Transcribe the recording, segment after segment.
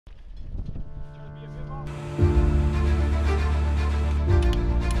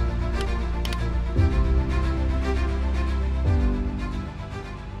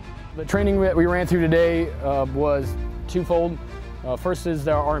The training that we ran through today was twofold. First is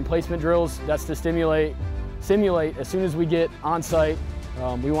our emplacement drills. That's to simulate as soon as we get on site.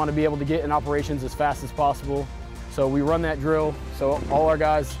 We want to be able to get in operations as fast as possible. So we run that drill so all our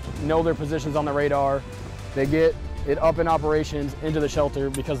guys know their positions on the radar. They get it up in operations into the shelter,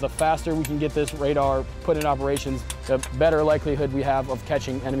 because the faster we can get this radar put in operations, the better likelihood we have of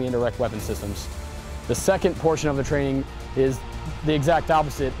catching enemy indirect weapon systems. The second portion of the training is the exact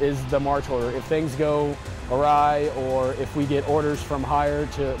opposite, is the march order. If things go awry or if we get orders from higher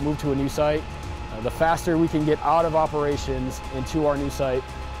to move to a new site, the faster we can get out of operations into our new site,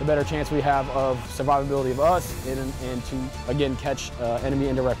 the better chance we have of survivability of us and to, again, catch enemy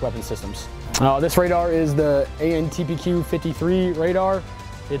indirect weapon systems. This radar is the ANTPQ-53 radar.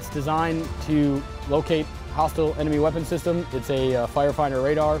 It's designed to locate hostile enemy weapon system. It's a firefinder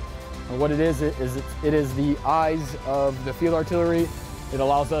radar. And what it is the eyes of the field artillery. It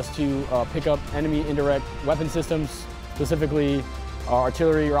allows us to pick up enemy indirect weapon systems, specifically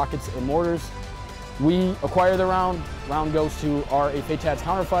artillery, rockets, and mortars. We acquire the round. Round goes to our AFATADS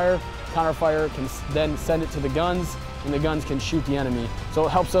counterfire. Counterfire can then send it to the guns, and the guns can shoot the enemy. So it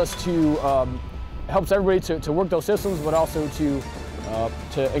helps us to helps everybody to work those systems, but also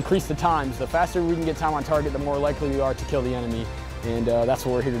to increase the times. The faster we can get time on target, the more likely we are to kill the enemy, and that's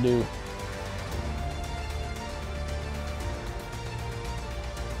what we're here to do.